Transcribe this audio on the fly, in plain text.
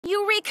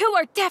Riku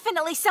are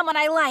definitely someone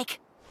I like.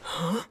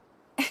 Huh?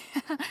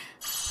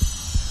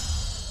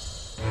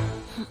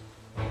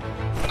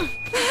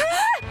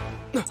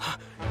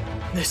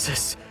 This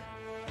is...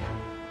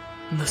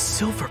 the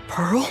Silver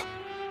Pearl?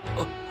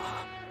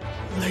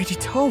 Lady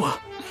Towa.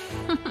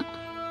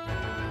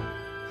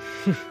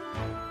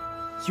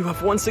 You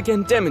have once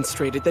again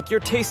demonstrated that your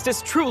taste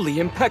is truly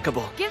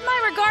impeccable. Give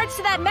my regards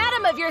to that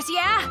madam of yours,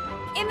 yeah?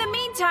 In the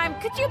meantime,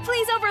 could you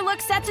please overlook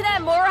Setsuna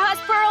and Moroha's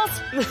pearls?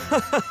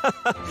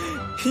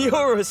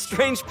 You're a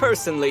strange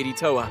person, Lady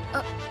Towa.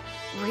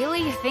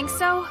 Really? You think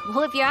so?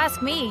 Well, if you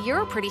ask me,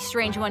 you're a pretty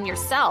strange one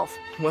yourself.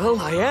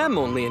 Well, I am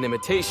only an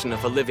imitation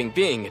of a living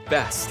being at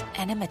best.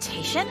 An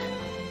imitation?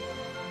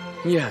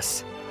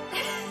 Yes.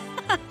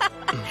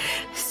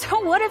 So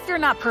what if you're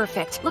not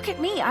perfect? Look at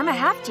me, I'm a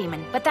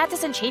half-demon, but that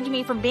doesn't change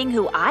me from being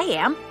who I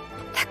am.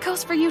 That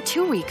goes for you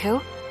too,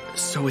 Riku.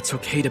 So it's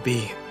okay to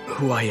be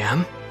who I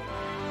am?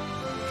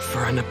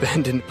 For an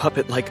abandoned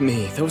puppet like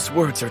me, those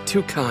words are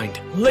too kind.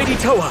 Lady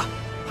Towa,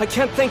 I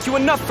can't thank you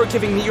enough for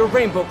giving me your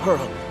rainbow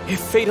pearl. If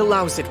fate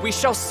allows it, we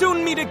shall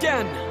soon meet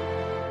again!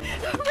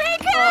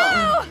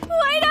 Riku!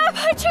 Wait up!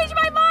 I changed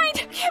my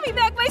mind! Give me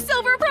back my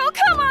silver pearl,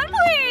 come on,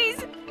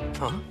 please!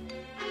 Huh?